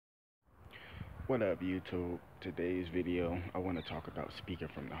What up, YouTube? Today's video, I want to talk about speaking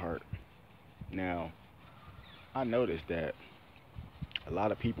from the heart. Now, I noticed that a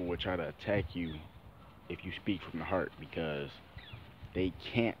lot of people will try to attack you if you speak from the heart because they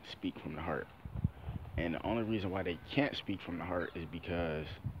can't speak from the heart. And the only reason why they can't speak from the heart is because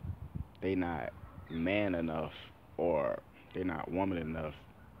they not man enough or they're not woman enough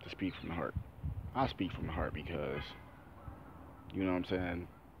to speak from the heart. I speak from the heart because, you know what I'm saying?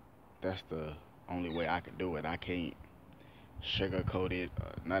 That's the only way I can do it. I can't sugarcoat it,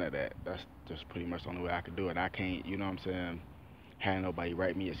 none of that. That's just pretty much the only way I can do it. I can't, you know what I'm saying, have nobody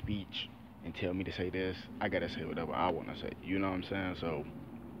write me a speech and tell me to say this. I gotta say whatever I wanna say. You know what I'm saying? So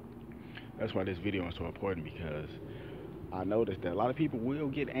that's why this video is so important because I noticed that a lot of people will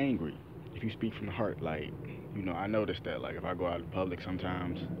get angry if you speak from the heart. Like, I noticed that like if I go out in public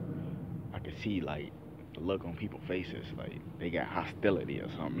sometimes I can see like the look on people's faces, like they got hostility or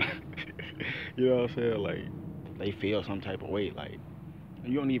something. You know what I'm saying? Like they feel some type of way. Like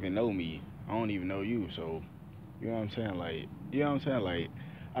you don't even know me. I don't even know you. So, you know what I'm saying? Like, you know what I'm saying? Like,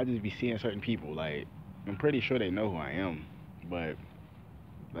 I just be seeing certain people. Like, I'm pretty sure they know who I am, but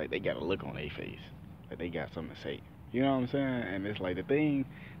like they got a look on their face, like they got something to say. You know what I'm saying? And it's like the thing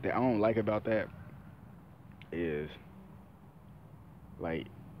that I don't like about that is like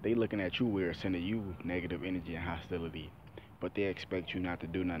they looking at you weird, sending you negative energy and hostility, but they expect you not to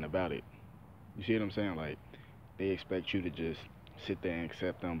do nothing about it. You see what I'm saying? Like, they expect you to just sit there and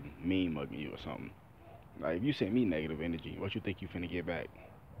accept them mean mugging you or something. Like if you send me negative energy, what you think you finna get back?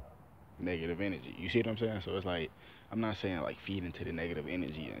 Negative energy. You see what I'm saying? So it's like I'm not saying like feed into the negative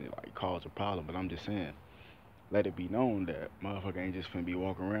energy and like cause a problem, but I'm just saying let it be known that motherfucker ain't just finna be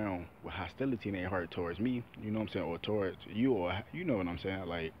walking around with hostility in their heart towards me. You know what I'm saying? Or towards you, or you know what I'm saying?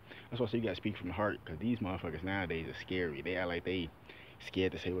 Like that's why I say you gotta speak from the heart, cause these motherfuckers nowadays are scary. They act like they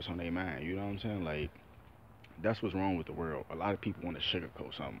scared to say what's on their mind. You know what I'm saying? Like that's what's wrong with the world. A lot of people want to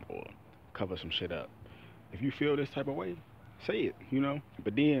sugarcoat something or cover some shit up. If you feel this type of way, say it,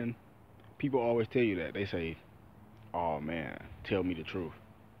 But then people always tell you that. They say, "Oh man, tell me the truth."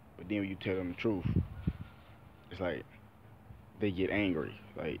 But then when you tell them the truth, it's like they get angry.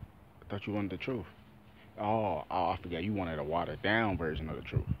 Like, I thought you wanted the truth. Oh, I forgot you wanted a watered down version of the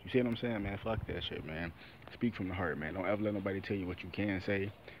truth. You see what I'm saying, man? Fuck that shit, man. Speak from the heart, man. Don't ever let nobody tell you what you can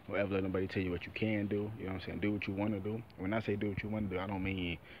say. Don't ever let nobody tell you what you can do. You know what I'm saying? Do what you want to do. When I say do what you want to do, I don't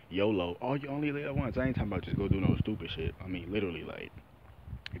mean YOLO. Oh, you only live once. I ain't talking about just go do no stupid shit. I mean literally, like,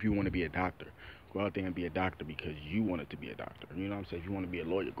 if you want to be a doctor, go out there and be a doctor because you wanted to be a doctor. You know what I'm saying? If you want to be a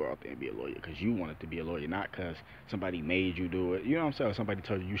lawyer, go out there and be a lawyer because you wanted to be a lawyer, not because somebody made you do it. You know what I'm saying? Or somebody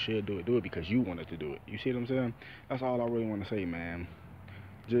told you you should do it. Do it because you wanted to do it. You see what I'm saying? That's all I really want to say, man.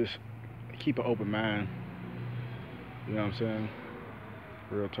 Just keep an open mind. You know what I'm saying?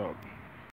 Real talk.